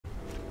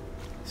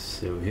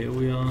So here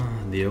we are,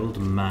 the old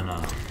manor.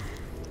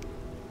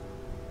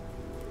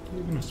 Do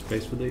we have enough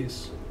space for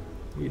these?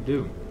 We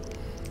do.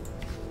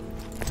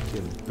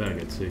 Get a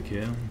bag of tick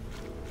here.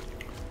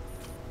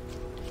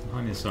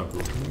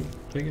 Honeysuckle, can we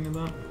take any of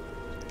that?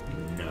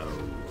 No.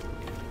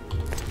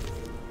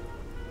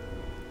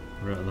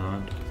 Right,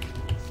 that.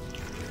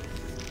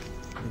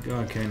 The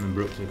guy came and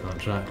broke the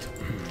contract.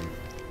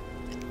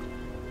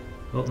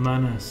 Old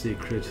Manor,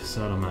 secret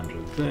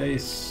Salamandra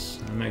base.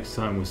 And next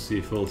time we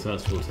see false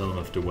us, we'll tell them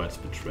of the Wet's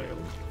betrayal.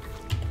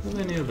 Are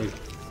there any other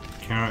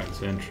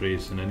character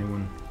entries in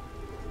anyone?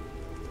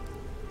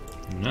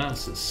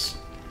 Nurses.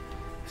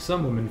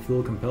 Some women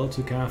feel compelled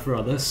to care for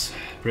others,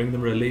 bring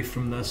them relief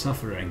from their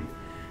suffering.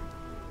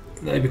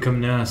 They become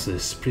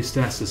nurses,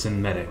 priestesses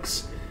and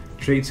medics,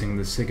 treating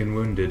the sick and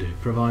wounded,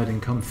 providing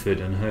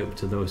comfort and hope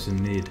to those in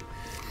need.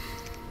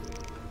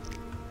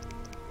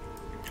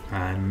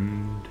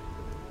 And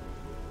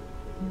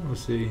we'll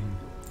see.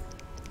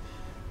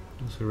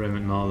 Also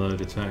Raymond Marlowe,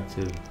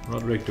 detective.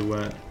 Roderick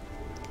DeWitt.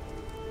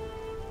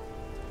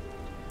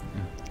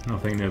 Yeah,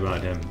 nothing new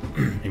about him,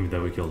 even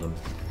though we killed him.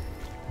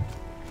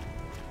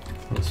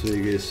 Las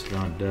Vegas,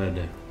 not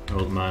dead.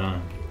 Old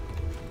Manor.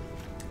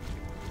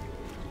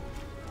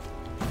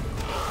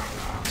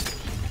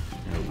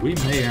 We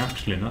may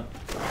actually not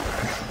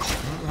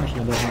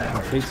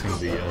completing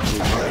the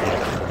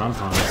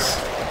vampires.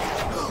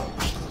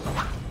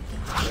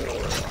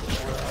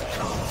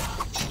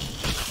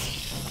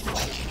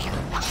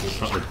 We've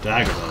got the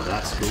dagger though,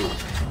 that's cool.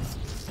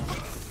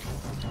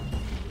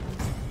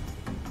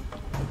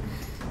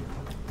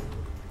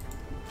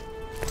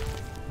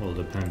 Well,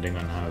 depending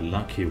on how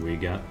lucky we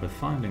get with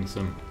finding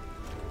some.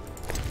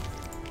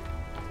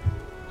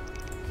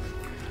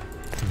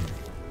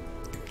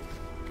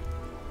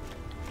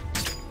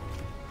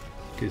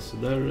 Okay, so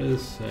there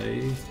is a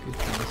good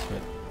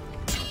transfer.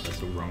 Oh, that's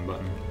the wrong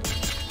button.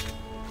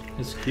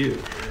 It's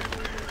cute.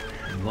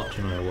 I'm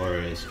watching my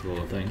warriors for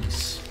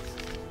things.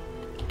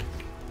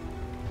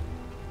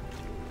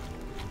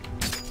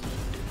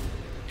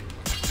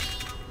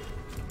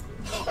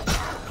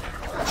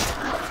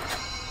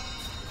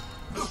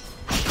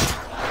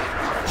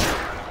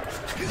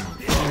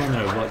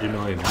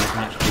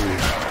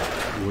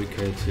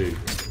 To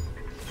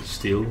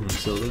steel and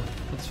silver?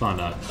 Let's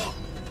find out.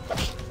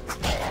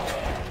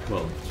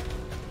 Well,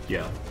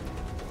 yeah.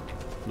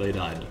 They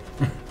died.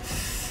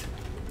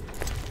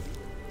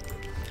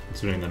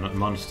 Considering they're not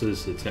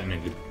monsters, they're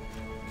technically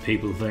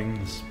people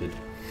things, but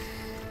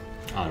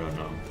I don't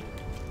know.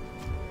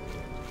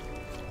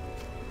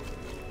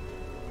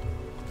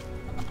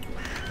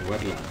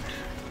 Wetland.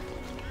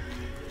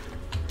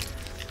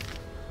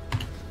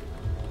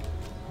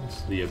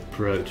 That's the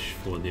approach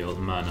for the old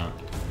manor.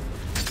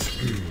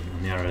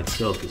 The area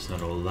itself is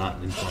not all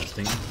that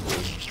interesting, or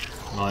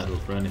vital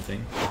for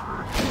anything.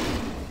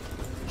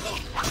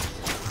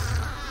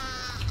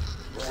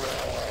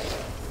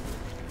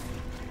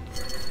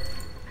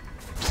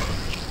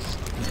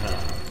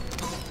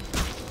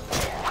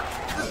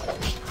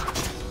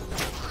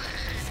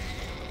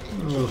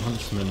 A little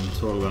huntsman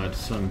talk about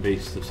some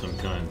beast of some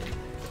kind.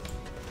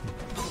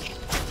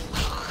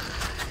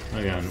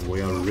 Again,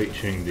 we are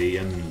reaching the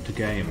end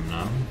game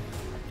now,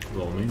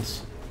 by all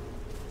means.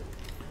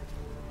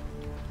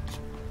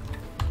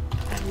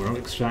 We're not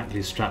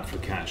exactly strapped for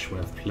cash, we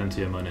have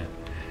plenty of money.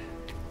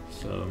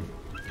 So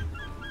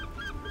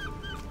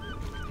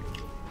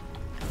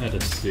let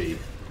us see.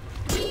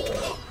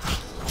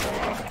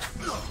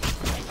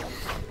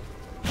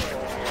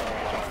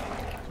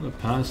 A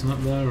person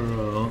up there,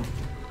 or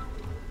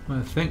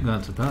I think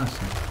that's a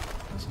person.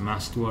 That's a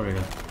masked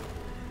warrior.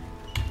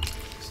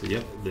 So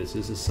yep, this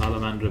is a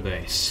Salamandra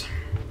base.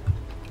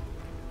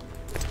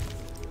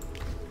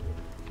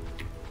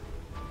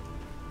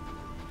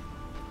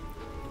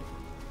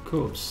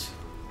 Corpse.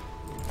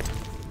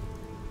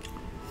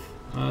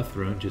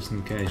 Earthrone, just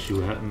in case you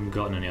hadn't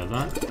gotten any of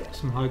that.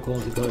 Some high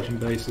quality potion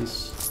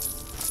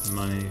bases,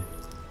 money,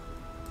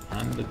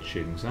 and a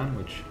chicken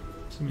sandwich.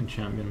 Some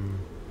enchantment.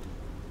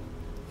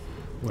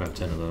 We have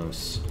 10 of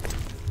those.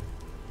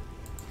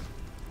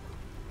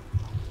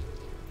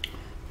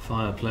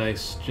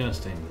 Fireplace,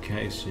 just in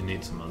case you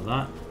need some of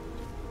that.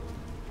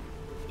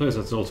 Plus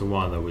that's also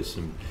why there was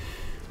some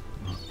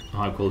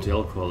high quality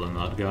alcohol in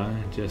that guy,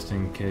 just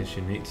in case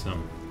you need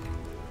some.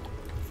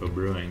 For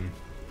brewing.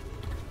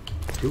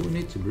 Do we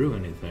need to brew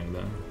anything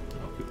though?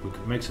 We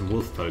could make some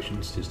wolf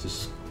potions just to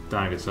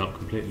stag us up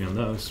completely on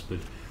those, but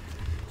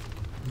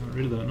I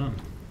really don't know.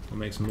 We'll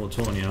make some more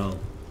tawny ale.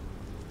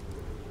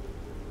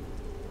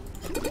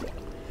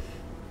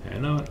 You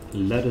know what?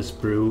 Let us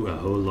brew a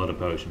whole lot of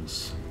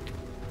potions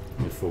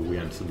before we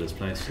enter this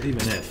place,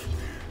 even if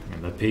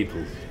they're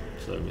people.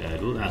 So yeah,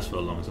 it'll last for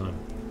a long time.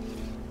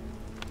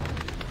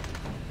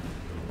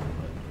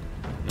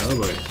 Oh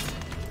boy.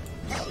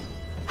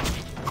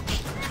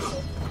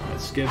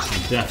 Let's give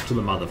some death to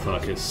the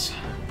motherfuckers.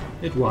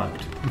 It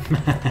worked.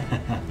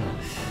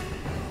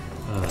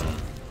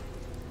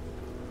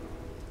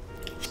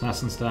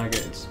 Assassin's Dagger,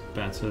 it's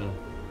better.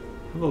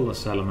 Have all the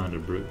Salamander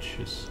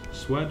brooches.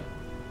 Sweat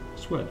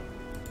sweat.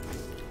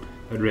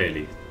 But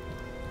really,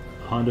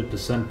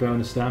 100%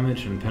 bonus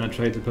damage and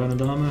penetrate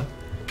opponent armor,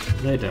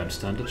 they don't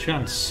stand a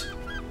chance.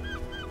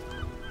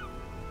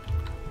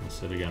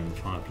 Let's it again, the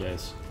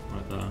fireplace,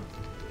 right there.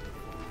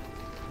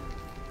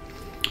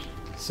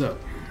 So,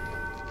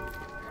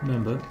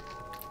 remember,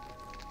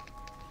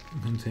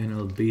 contain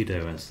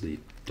albedo as the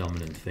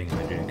dominant thing in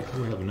the drink.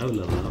 We have no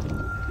level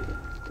 11.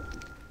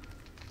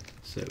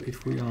 So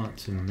if we are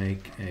to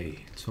make a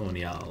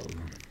tawny owl,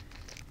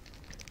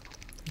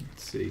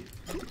 let's see,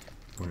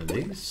 one of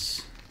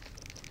these,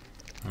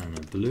 and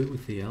a blue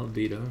with the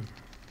albedo,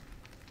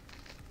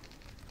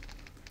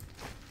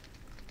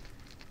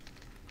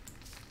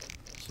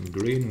 some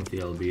green with the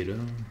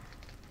albedo,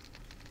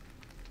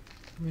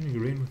 any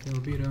green with the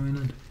albedo in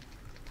it?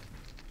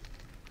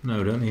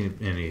 No, don't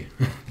need any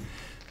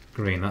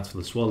green, that's for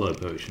the swallow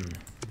potion,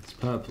 it's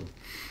purple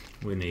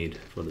we need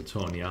for the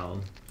tawny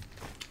owl.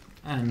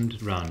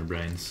 And rounder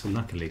brains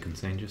luckily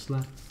contain just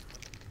that.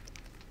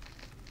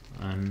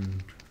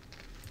 And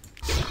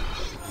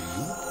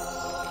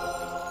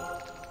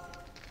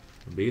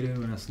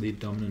albedo as the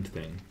dominant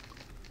thing.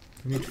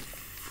 We need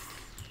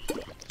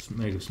to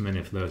make as many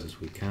of those as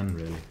we can,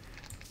 really.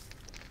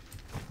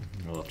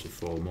 Well, up to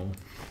 4 more.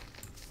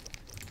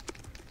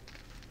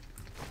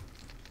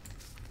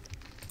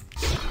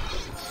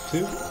 That's 2.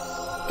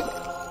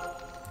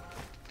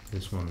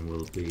 This one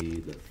will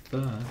be the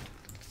 3rd.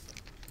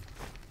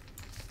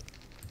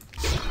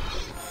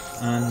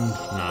 And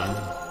now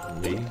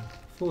the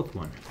 4th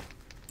one.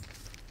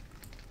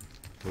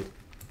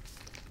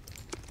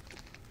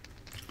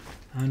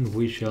 And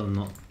we shall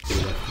not be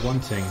left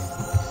wanting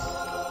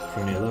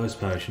for any of those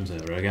potions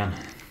ever again.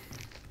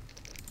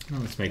 Now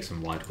let's make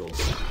some white gold.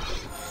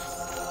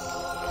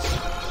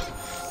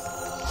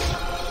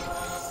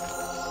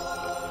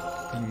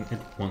 And it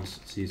wants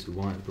to use a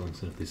white gold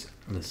instead of this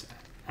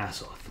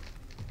azoth.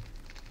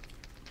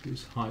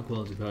 Use high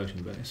quality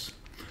potion base.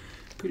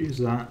 Could use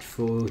that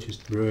for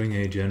just brewing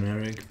a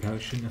generic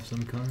potion of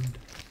some kind.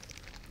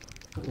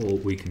 Or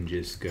we can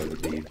just go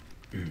with the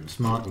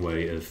smart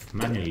way of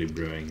manually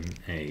brewing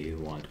a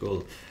white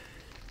gold.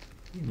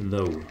 Even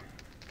though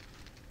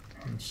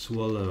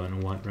swallow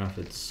and white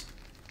rabbits.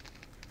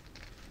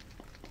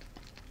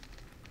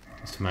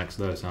 Let's max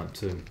those out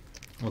too.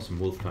 Or some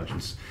wolf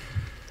potions.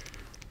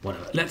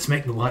 Whatever. Let's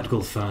make the white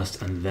gold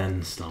first and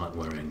then start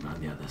worrying about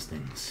the other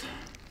things.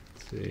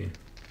 Let's see.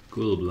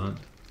 Ghoul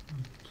blood.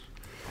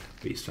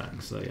 Beast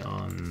fangs, they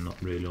are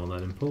not really all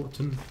that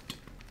important.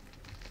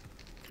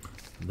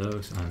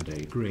 Those and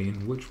a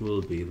green, which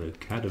will be the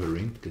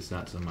cadaverine, because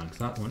that's a max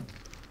that one.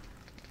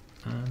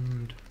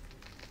 And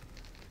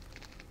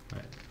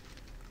right.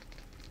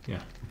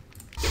 Yeah.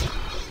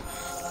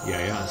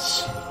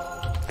 Yes.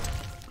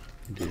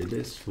 Do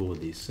this for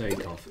the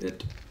sake of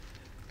it.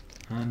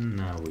 And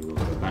now we will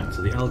go back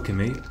to the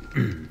alchemy.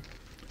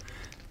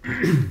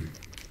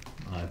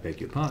 I beg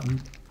your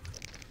pardon.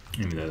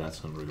 Even though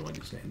that's not really what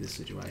you say in this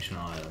situation,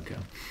 I don't care.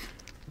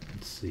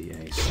 Let's see,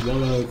 a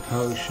swallow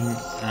potion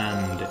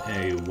and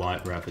a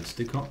white rabbit's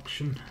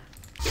decoction.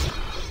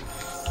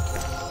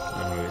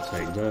 And we will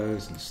take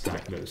those and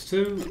stack those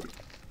too.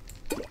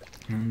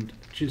 And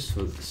just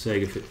for the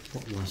sake of it,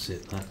 what was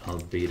it that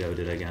albedo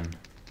did again?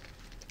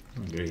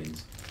 Oh,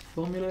 greens.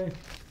 Formulae?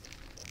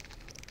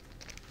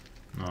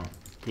 No.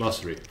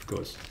 Glossary, of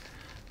course.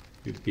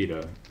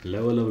 Albedo.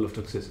 Lower level of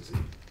toxicity.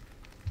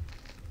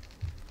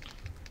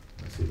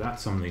 Let's see,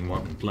 that's something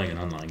one can play an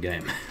online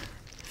game.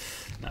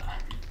 Nah.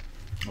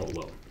 Oh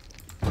well.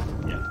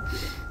 Yeah.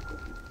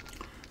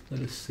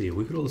 Let us see.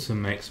 We could also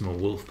make some more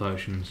wolf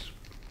potions,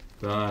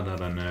 but I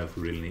don't know if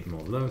we really need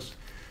more of those.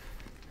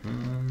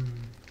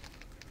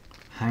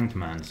 Hanged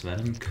Man's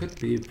Venom could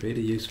be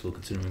pretty useful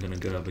considering we're going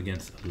to go up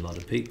against a lot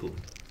of people.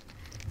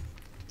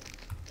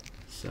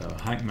 So,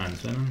 Hanged Man's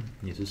Venom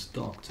uses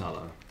dog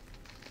tallow.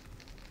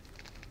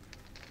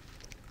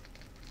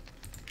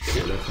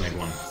 Sure, let's make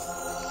one.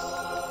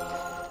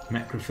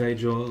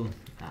 Macrophage oil.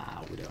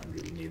 Ah, we don't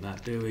really need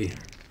that, do we?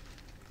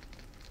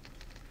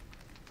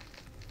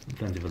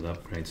 Plenty of other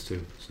upgrades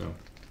too, so.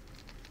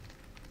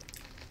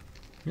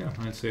 Yeah,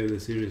 I'd say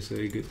this here is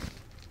a good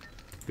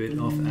bit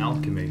of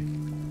alchemy.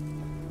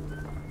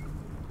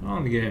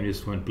 Oh, the game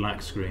just went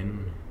black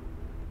screen.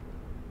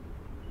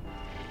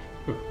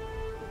 Oh.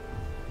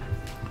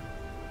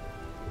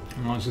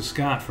 I was just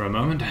scared for a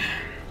moment.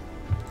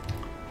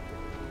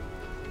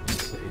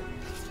 Let's see.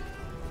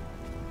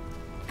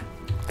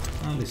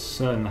 Well, it's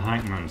certain the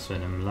Hangman's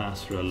Venom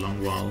lasts for a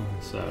long while,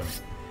 so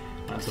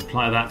let's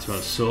apply that to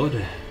our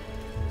sword.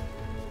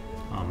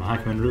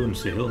 Hackman Rune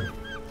Seal,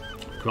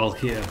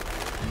 Valkyr,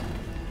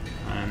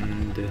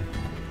 and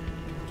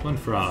one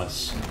for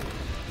us.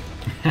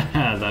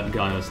 That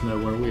guy doesn't know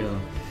where we are.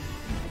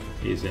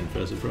 He's in for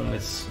a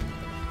surprise.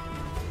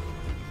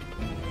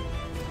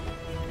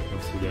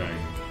 What's he doing?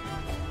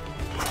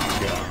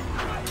 Go.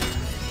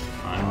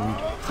 And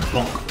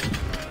bonk.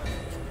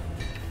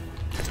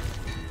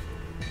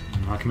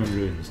 Hackman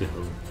Rune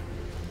Seal,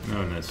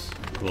 known as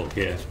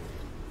Valkyr.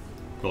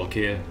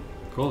 Valkyr.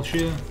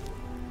 Valkyr.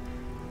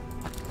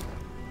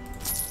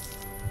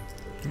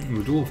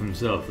 The dwarf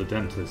himself, the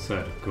dentist,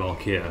 said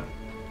Gvalkir,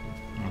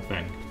 I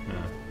think.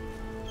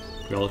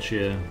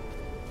 Gvalkir,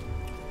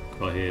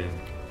 Gvalkir.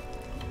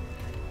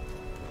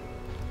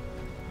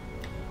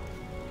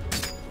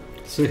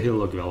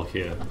 Sihil or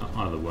Gvalkir,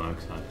 either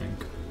works, I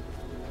think.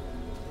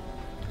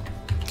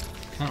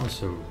 Can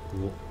also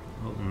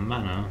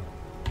Manor,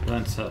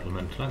 burnt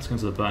settlement. Let's go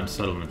to the burnt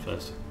settlement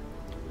first.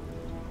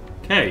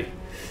 Okay,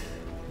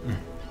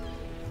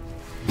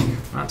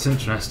 that's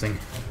interesting.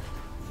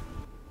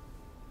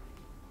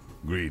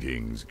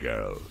 Greetings,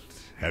 Geralt.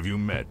 Have you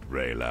met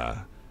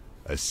Rayla?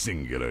 A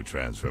singular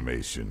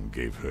transformation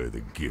gave her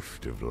the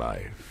gift of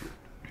life.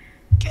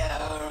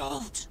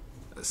 Geralt!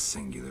 A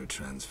singular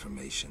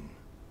transformation.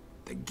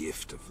 The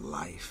gift of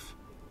life.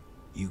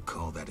 You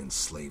call that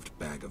enslaved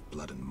bag of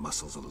blood and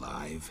muscles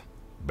alive?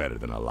 Better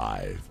than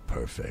alive,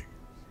 perfect.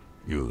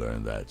 You'll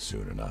learn that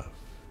soon enough.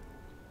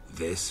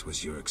 This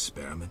was your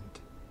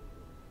experiment?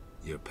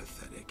 You're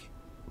pathetic.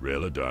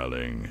 Rayla,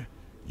 darling,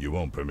 you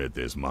won't permit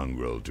this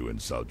mongrel to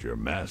insult your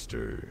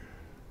master.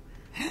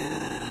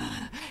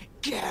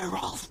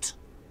 Geralt!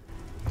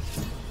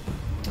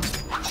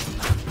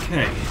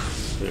 Okay,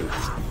 so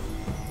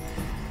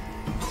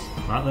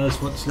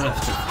there's what's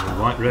left of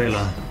the White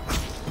Rayla.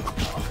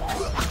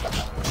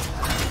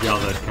 Yeah,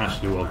 that Cash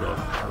do all go.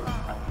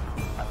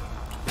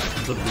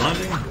 Is it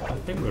blinding? I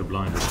think we're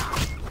blinded.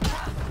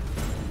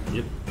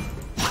 Yep.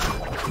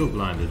 Still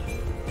blinded.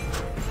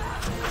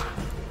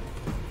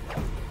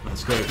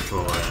 Let's go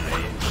for a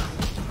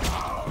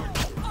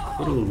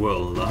good old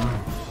whirl then.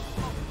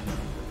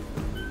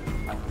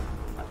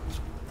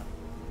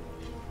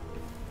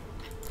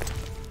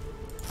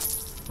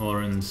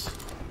 Orange,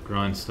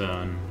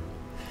 grindstone,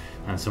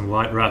 and some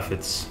white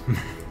raffets.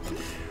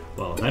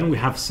 Well, then we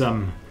have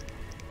some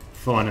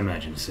for an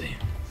emergency.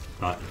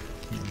 But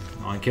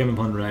I came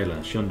upon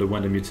Rayla. She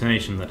underwent a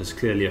mutation that has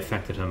clearly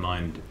affected her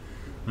mind.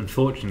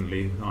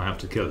 Unfortunately, I have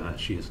to kill her.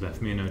 She has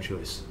left me no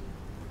choice.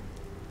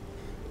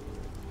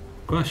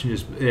 The question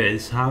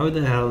is, how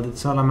the hell did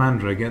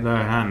Salamandra get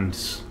their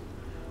hands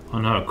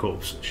on her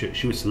corpse?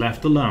 She was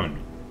left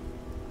alone.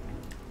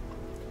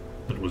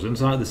 It was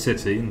inside the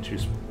city, and she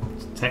was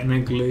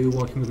technically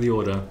working with the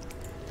Order.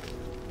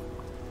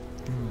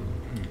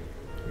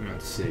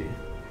 Let's see.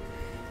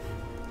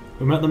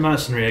 We met the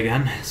mercenary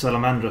again.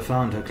 Salamandra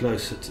found her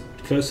close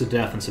to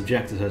death and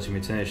subjected her to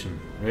mutation.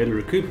 Rayla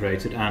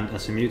recuperated and,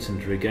 as a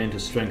mutant, regained her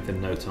strength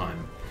in no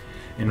time.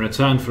 In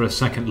return for a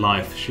second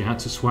life, she had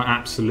to swear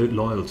absolute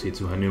loyalty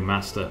to her new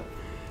master.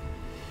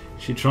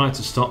 She tried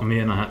to stop me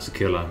and I had to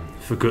kill her.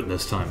 For good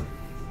this time.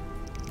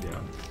 Yeah.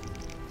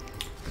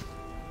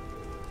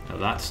 Now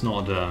that's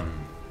not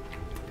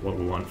what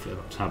we want for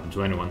to happen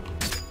to anyone.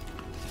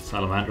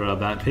 Salamandra are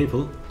bad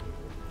people.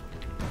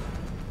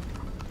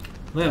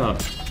 They are,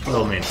 by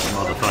all means,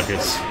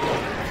 motherfuckers.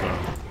 So.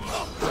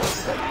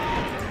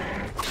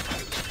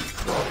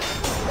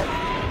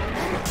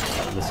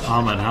 This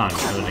armored hand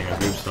turning a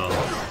group style.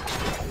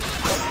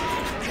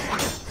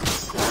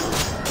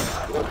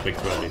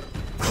 Trick's ready.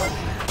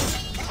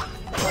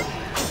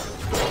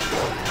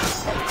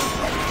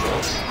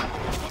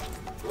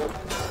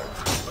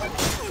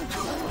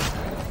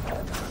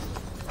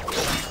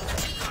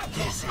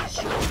 This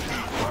is your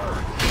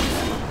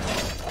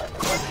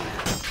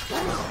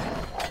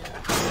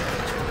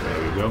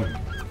There we go.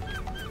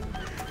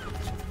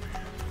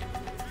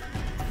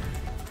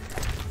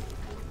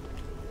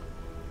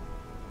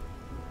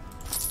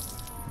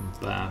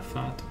 Bear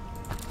fat.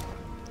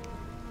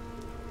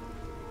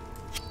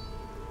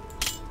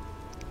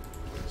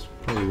 It's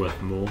probably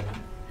worth more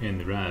in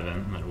the rare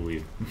event that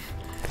we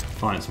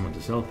find someone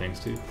to sell things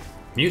to.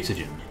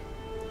 Mutagen.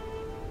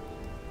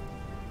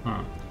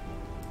 Ah.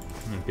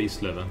 And a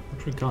beast liver,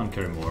 which we can't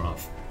carry more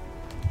of.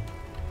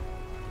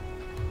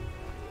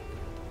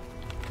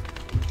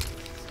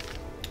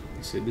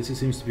 See, this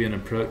seems to be an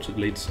approach that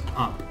leads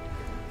up.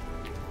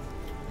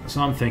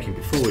 So I'm thinking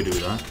before we do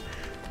that,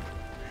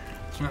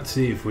 let's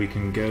see if we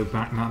can go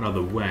back that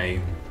other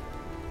way.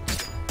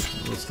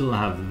 We'll still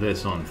have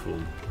this on for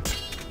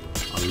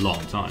a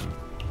long time.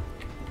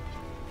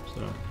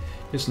 So,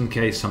 just in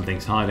case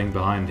something's hiding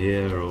behind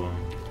here or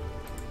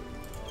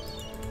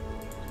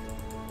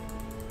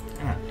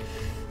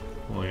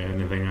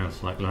anything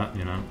else like that,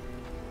 you know.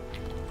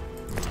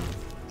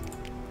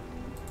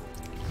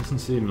 Doesn't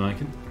seem like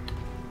it.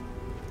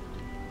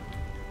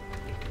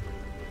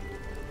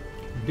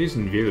 A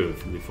decent view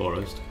of the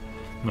forest.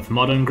 With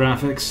modern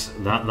graphics,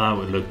 that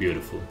would look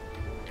beautiful.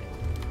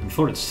 And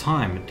for its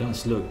time, it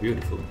does look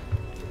beautiful.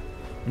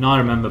 And I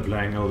remember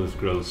playing Elder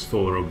Scrolls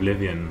 4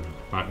 Oblivion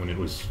back when it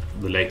was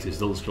the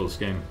latest Elder Scrolls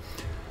game.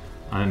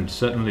 And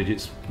certainly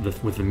just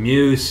with the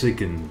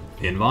music and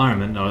the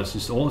environment, I was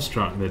just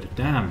awestruck that,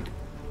 damn,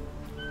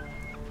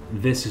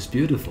 this is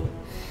beautiful.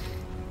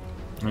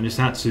 I just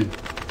had to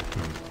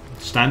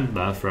stand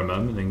there for a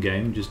moment in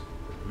game, just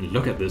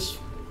look at this,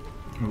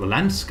 the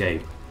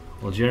landscape,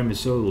 while Jeremy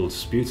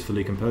Soul's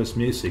beautifully composed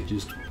music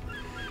just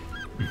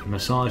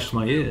massaged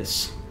my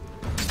ears.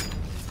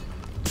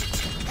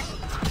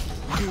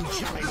 You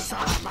chilly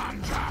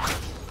Salamandra!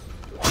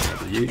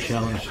 You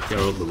challenge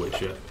Geralt the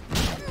Witcher.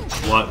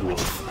 White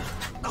Wolf.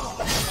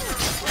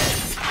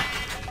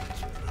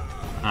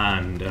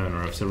 And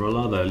owner of several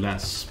other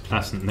less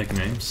pleasant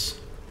nicknames.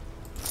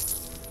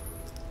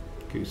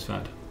 Goose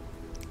Fat.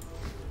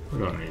 We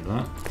don't need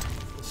that.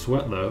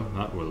 Sweat though,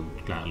 that we'll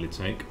gladly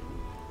take.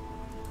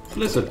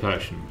 Blizzard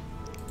Potion.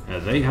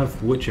 They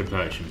have Witcher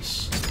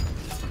potions.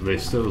 They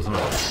stole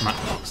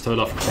off some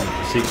of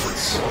the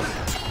secrets.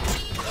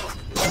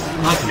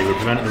 Luckily we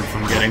prevented them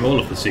from getting all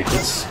of the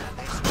secrets.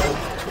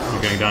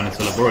 We're going down into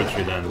the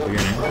laboratory there in the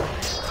beginning.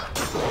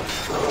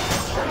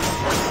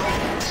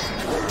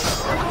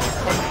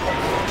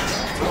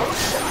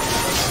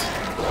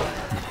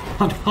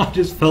 I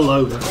just fell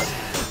over.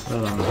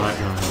 Well, on the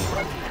background.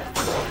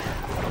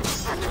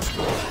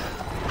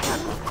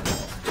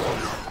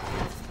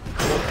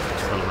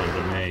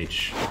 Salamandra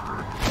Mage.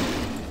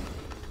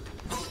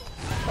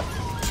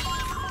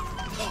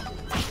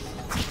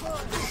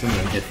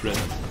 Something hit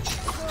written.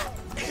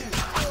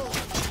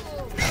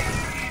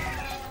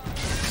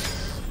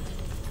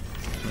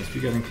 Must be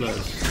getting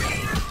close.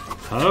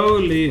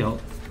 Holy hell.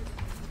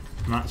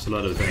 That's a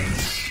lot of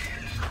things.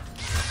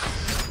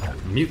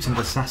 Mutant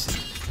Assassin.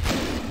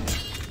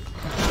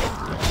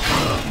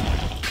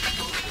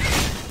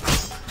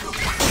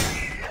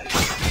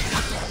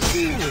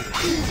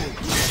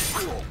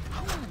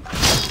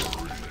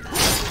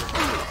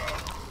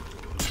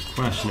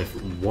 Question if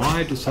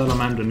why does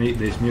Salamandra need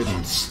these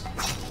mutants?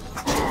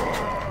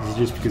 Is it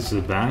just because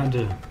they're bad?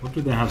 What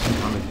do they have some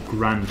kind of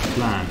grand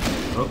plan?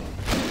 Oh.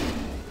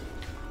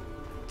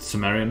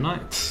 Sumerian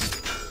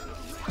Knights.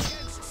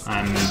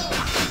 And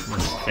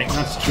I think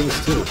that's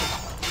choice too.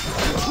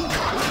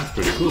 That's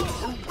pretty cool.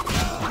 I'm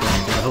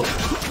going to help.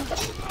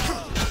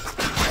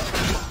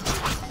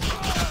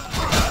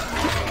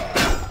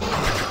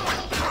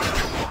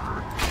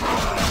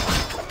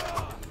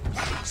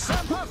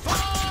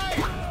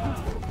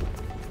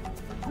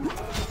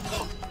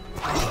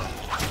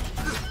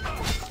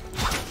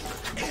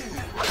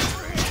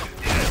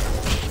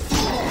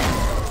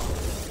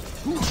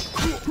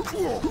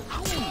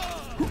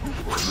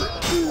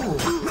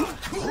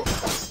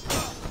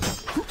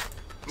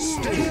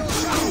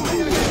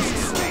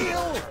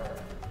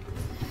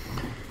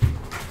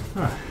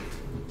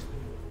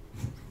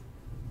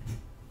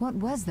 What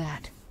was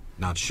that?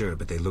 Not sure,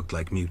 but they looked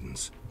like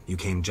mutants. You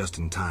came just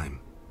in time.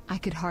 I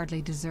could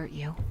hardly desert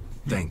you.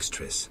 Thanks,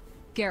 Triss.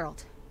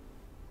 Geralt.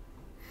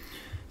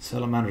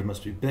 Salamandra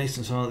must be based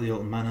inside the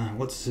old manor.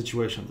 What's the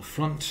situation at the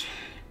front?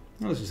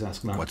 Let's just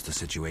ask that. What's the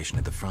situation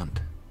at the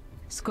front?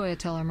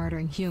 Scoia'tael are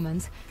murdering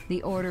humans,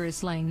 the Order is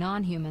slaying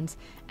non-humans,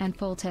 and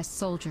full-test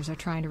soldiers are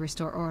trying to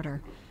restore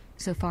order.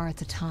 So far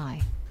it's a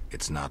tie.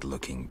 It's not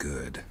looking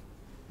good.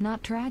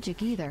 Not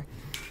tragic either.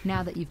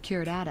 Now that you've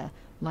cured Ada,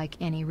 like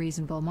any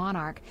reasonable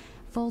monarch,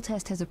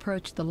 Foltest has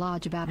approached the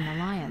Lodge about an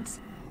alliance.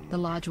 The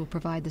Lodge will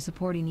provide the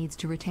support he needs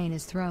to retain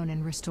his throne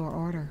and restore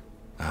order.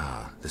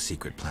 Ah, the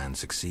secret plan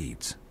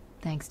succeeds.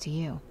 Thanks to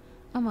you,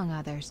 among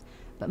others.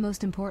 But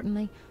most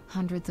importantly,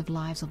 hundreds of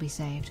lives will be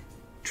saved.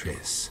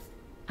 Triss.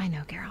 I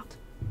know, Geralt.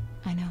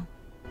 I know.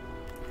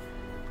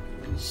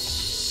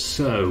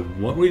 So,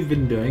 what we've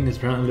been doing has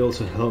apparently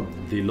also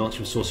helped the Lodge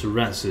of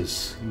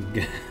Sorceresses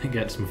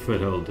get some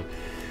foothold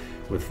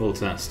with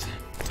Foltest.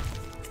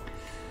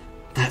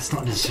 That's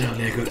not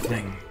necessarily a good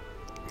thing.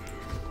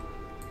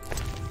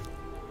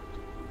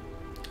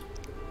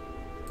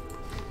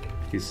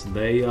 Because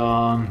they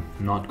are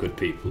not good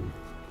people.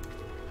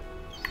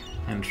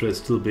 And Triss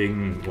still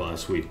being, well,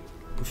 as we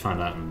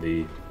found out in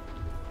the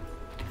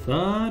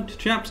third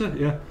chapter,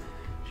 yeah,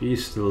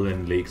 she's still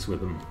in leagues with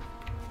them.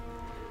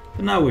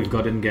 But now we've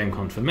got in-game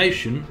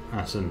confirmation,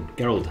 as in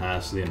Geralt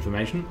has the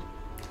information,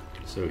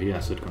 so he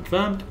has it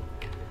confirmed.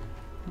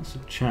 That's a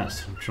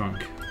chest, a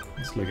trunk.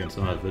 Let's look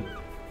inside of it.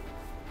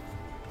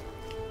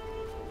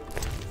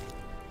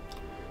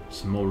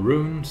 Some more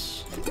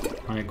runes,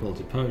 high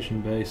quality potion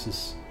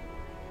bases,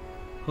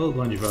 a whole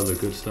bunch of other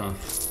good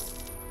stuff.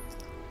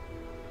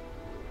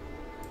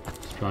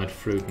 Dried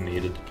fruit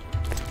needed.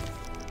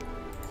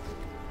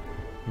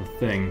 The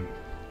thing,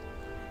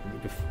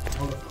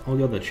 all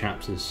the other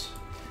chapters,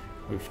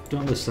 we've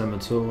done the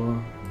Scimitar,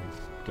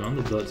 we've done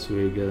the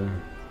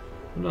Bloodswigger,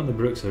 we've done the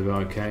Brooks of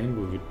Arcane,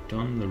 but we've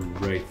done the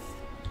Wraith.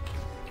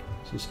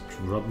 Just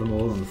rub them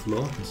all on the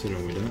floor,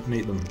 considering we don't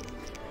need them.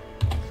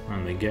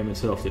 And the game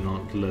itself did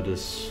not let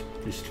us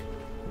just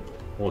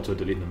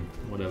auto-delete them,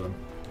 whatever.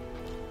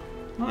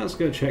 Well, let's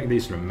go check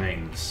these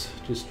remains,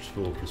 just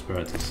for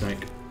prosperity's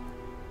sake.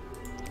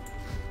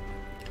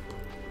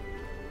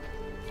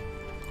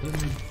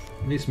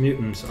 These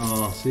mutants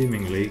are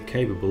seemingly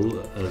capable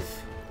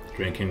of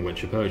drinking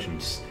Witcher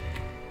potions.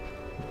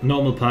 A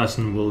normal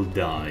person will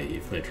die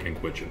if they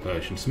drink Witcher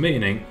potions,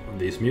 meaning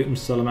these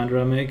mutants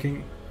Salamandra are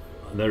making,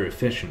 they're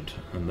efficient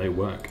and they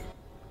work.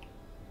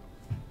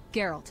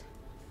 Geralt.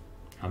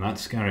 And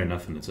that's scary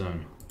enough in its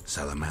own.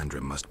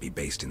 Salamandra must be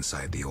based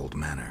inside the old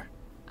manor.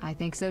 I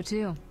think so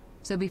too.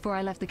 So before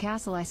I left the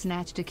castle, I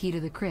snatched a key to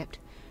the crypt.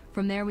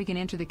 From there we can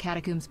enter the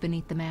catacombs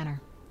beneath the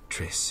manor.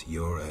 Triss,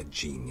 you're a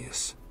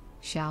genius.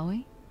 Shall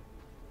we?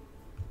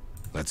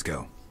 Let's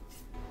go.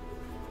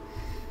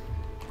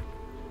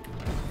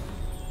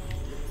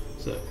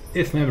 So,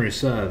 if memory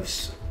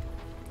serves,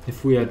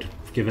 if we had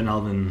given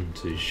Alvin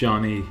to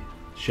Shani,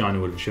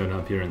 Shani would have shown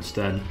up here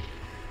instead,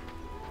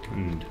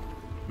 and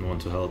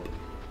want to help.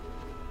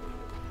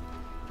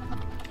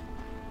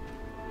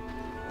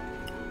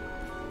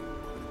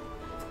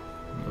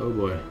 Oh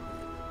boy.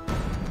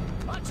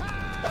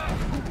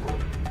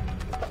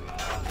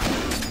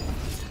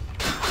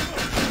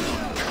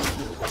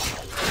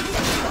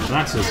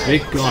 That's a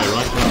big guy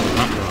right there in the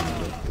background.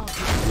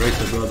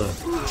 Greater brother.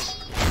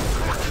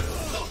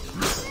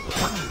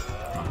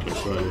 That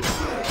looks right.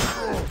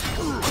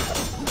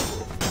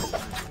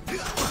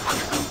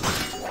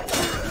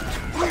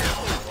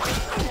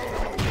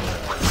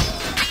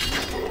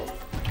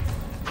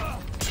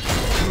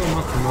 We'll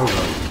knock him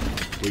over.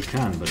 We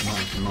can, but not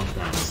to knock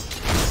down.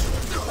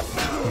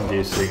 Do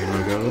you see him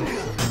go?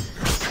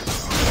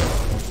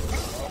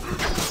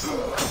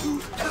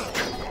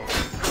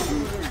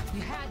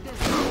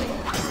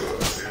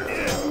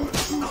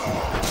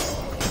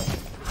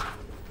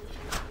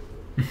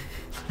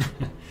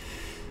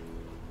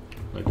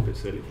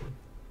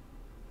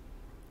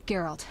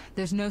 Geralt,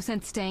 there's no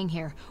sense staying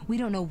here. We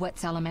don't know what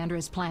Salamandra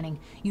is planning.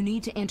 You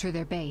need to enter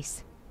their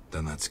base.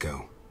 Then let's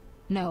go.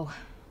 No,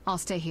 I'll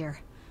stay here.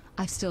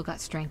 I've still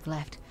got strength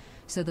left,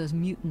 so those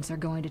mutants are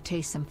going to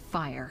taste some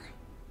fire.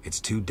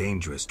 It's too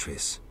dangerous,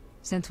 Triss.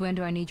 Since when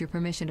do I need your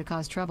permission to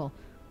cause trouble?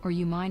 Or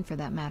you mine, for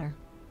that matter?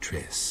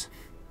 Triss.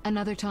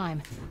 Another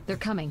time. They're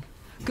coming.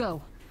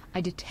 Go. I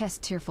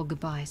detest tearful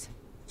goodbyes.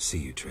 See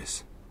you,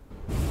 Triss.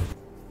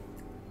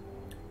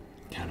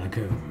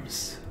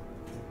 Catacombs.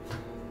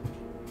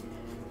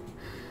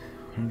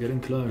 I'm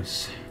getting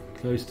close.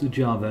 Close to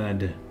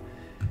Javed.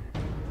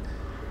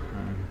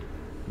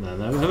 And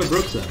there we have a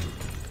Brooks then.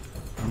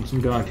 And some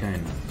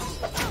Garcane.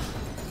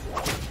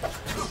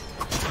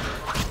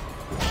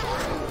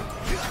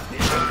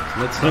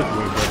 Let's hope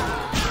we'll get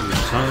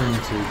return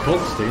to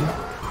Coltstein.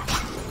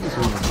 This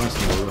one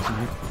questionable, wasn't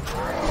it?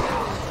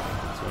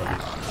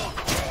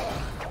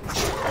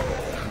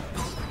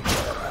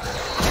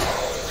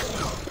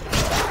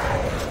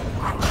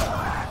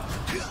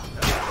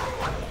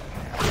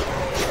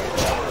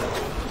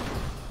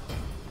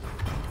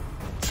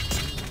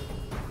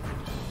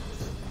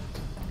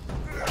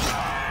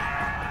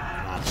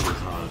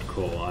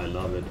 I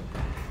love it.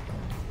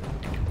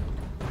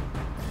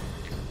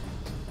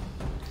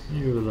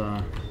 You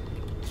there.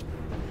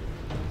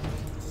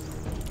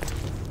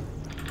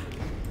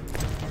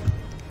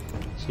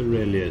 So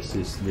Aurelius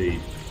is the...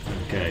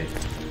 okay.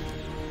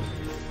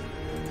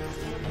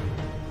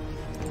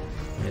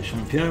 Yeah,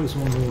 Jean-Pierre was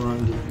one more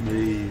under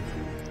the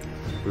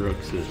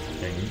Brooks'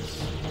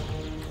 things.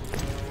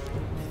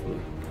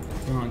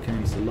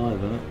 Arcane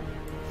Saliva.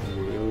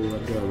 We'll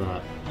let go of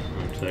that.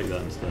 I'll take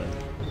that instead.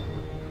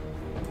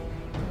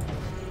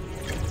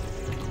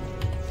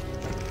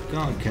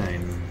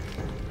 Arcane,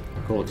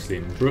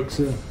 Coltstein,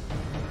 Bruxa,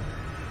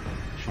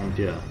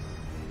 Jean-Pierre.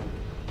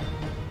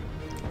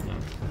 No.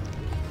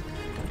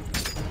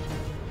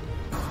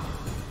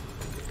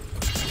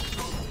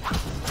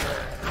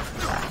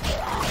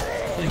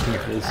 Thinking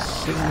if there's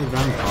so many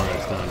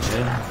vampires down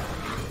here.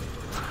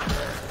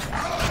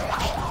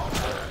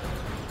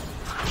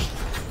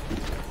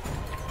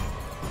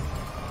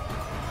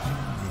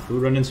 If we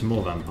run into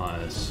more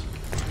vampires.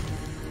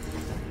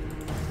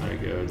 There we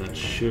go, that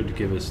should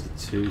give us the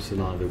 2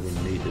 saliva we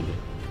needed.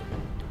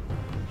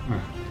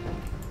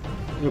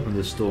 Open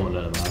this door and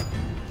let them out.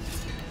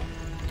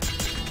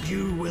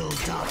 You will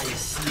die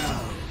slow.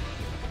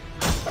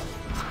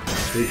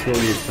 Before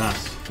you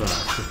pass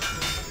first.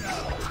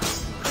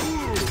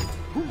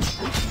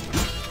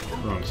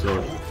 Wrong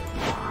sword.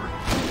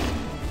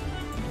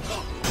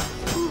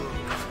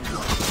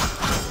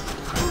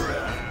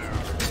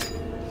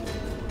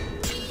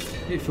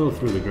 He fell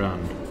through the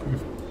ground.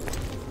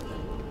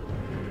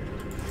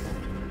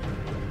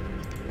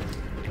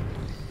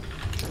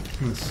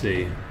 Let's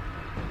see.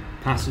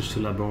 Passage to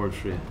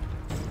laboratory.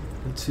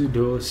 The 2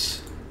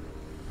 doors.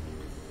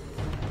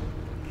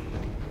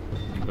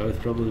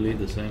 Both probably lead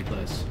the same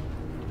place.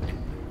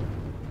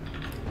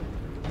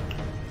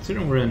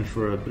 Considering we're in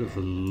for a bit of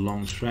a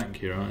long trek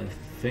here, I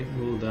think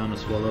we'll down a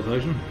swallow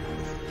potion.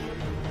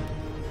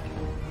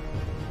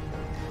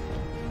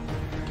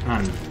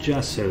 And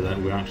just so that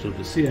we're actually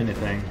able to see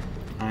anything,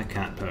 a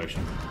cat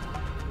potion.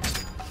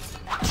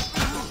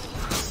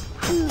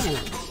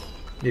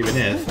 Even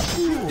if,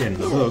 in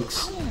the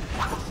books,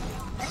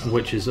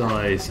 witches'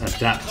 eyes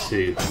adapt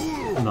to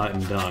light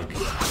and dark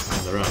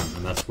on their own,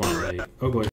 and that's why they... oh boy.